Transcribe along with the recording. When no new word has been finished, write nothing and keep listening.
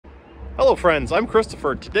Hello friends, I'm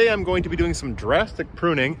Christopher. Today I'm going to be doing some drastic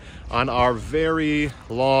pruning on our very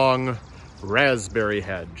long raspberry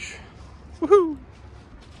hedge. Woohoo!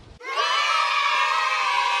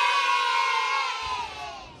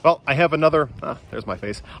 Well, I have another, there's my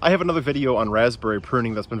face. I have another video on raspberry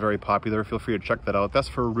pruning that's been very popular. Feel free to check that out. That's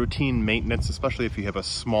for routine maintenance, especially if you have a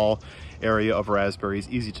small area of raspberries,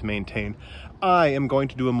 easy to maintain. I am going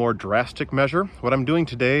to do a more drastic measure. What I'm doing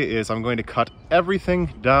today is I'm going to cut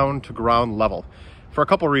everything down to ground level for a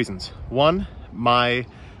couple reasons. One, my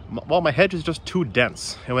hedge is just too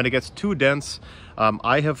dense. And when it gets too dense,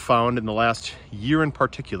 I have found in the last year in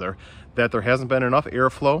particular that there hasn't been enough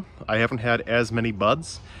airflow. I haven't had as many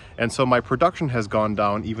buds. And so my production has gone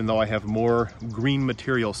down even though I have more green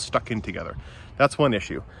material stuck in together. That's one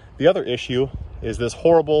issue. The other issue is this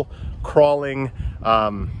horrible crawling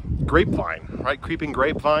grapevine, right? Creeping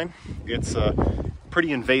grapevine. It's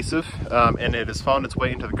pretty invasive and it has found its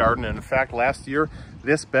way into the garden. And in fact, last year,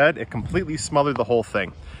 this bed, it completely smothered the whole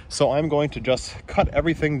thing. So I'm going to just cut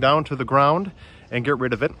everything down to the ground and get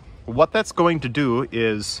rid of it. What that's going to do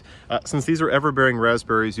is, since these are ever-bearing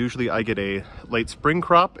raspberries, usually I get a late spring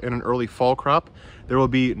crop and an early fall crop. There will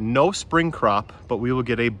be no spring crop, but we will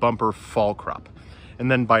get a bumper fall crop.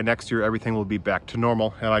 And then by next year, everything will be back to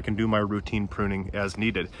normal and I can do my routine pruning as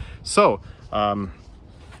needed. So,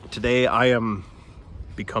 today I am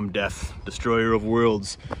become death, destroyer of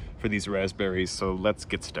worlds for these raspberries. So let's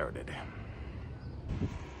get started.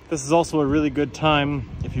 This is also a really good time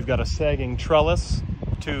if you've got a sagging trellis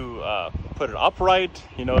to put it upright,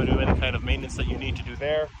 you know, do any kind of maintenance that you need to do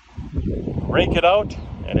there. Rake it out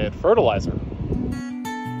and add fertilizer.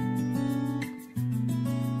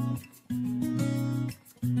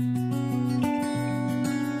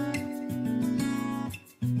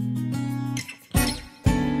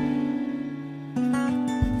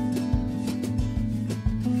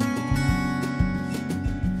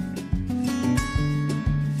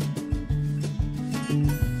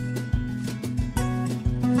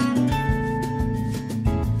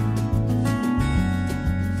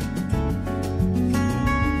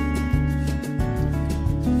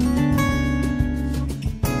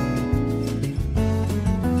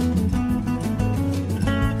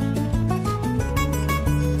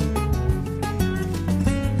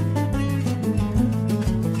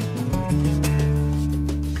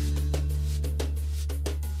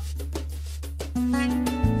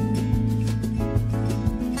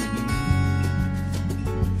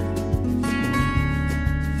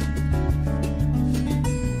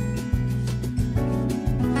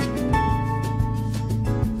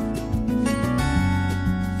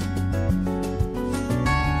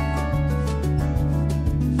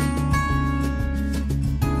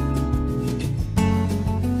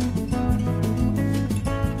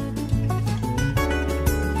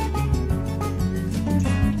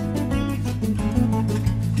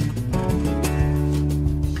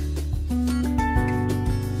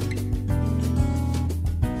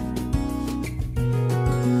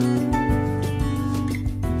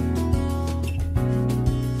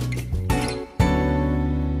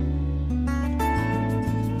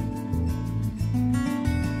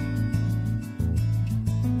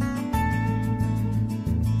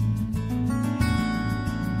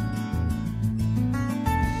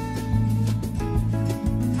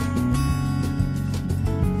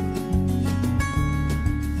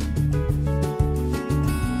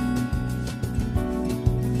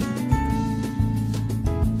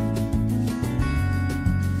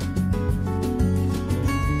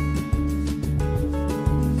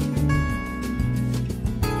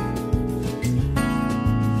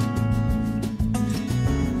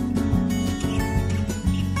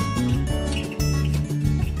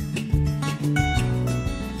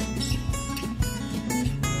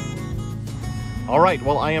 All right,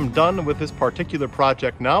 well, I am done with this particular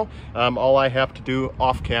project now. All I have to do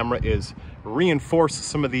off camera is reinforce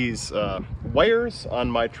some of these wires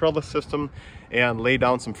on my trellis system and lay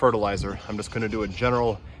down some fertilizer. I'm just gonna do a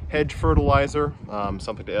general hedge fertilizer,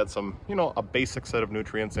 something to add some, you know, a basic set of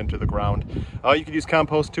nutrients into the ground. You could use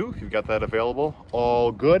compost too, if you've got that available,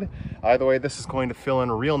 all good. Either way, this is going to fill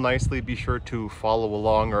in real nicely. Be sure to follow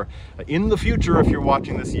along, or in the future, if you're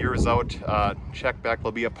watching this years out, check back.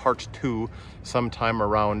 There'll be a part 2 sometime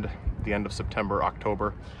around the end of September,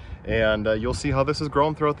 October. And you'll see how this has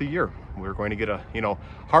grown throughout the year. We're going to get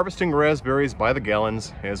harvesting raspberries by the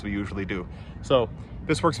gallons as we usually do. So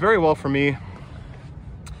this works very well for me.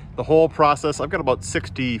 The whole process, I've got about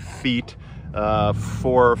 60 feet, 4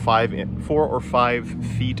 or 5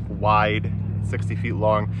 feet wide, 60 feet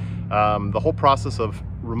long. The whole process of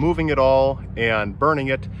removing it all and burning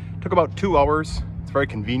it took about 2 hours. It's It's very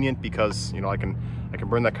convenient because, you know, I can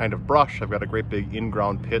burn that kind of brush. I've got a great big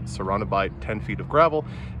in-ground pit surrounded by 10 feet of gravel,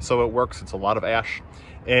 so it works. It's a lot of ash,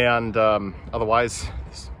 and otherwise,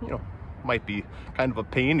 you know, might be kind of a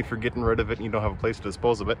pain if you're getting rid of it and you don't have a place to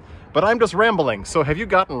dispose of it. But I'm just rambling. So have you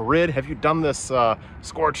have you done this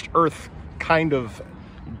scorched earth kind of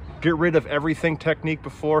get rid of everything technique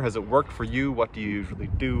before? Has it worked for you? What do you usually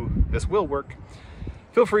do? This will work.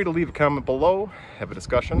 Feel free to leave a comment below, have a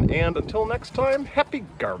discussion, and until next time, happy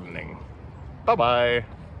gardening. Bye-bye.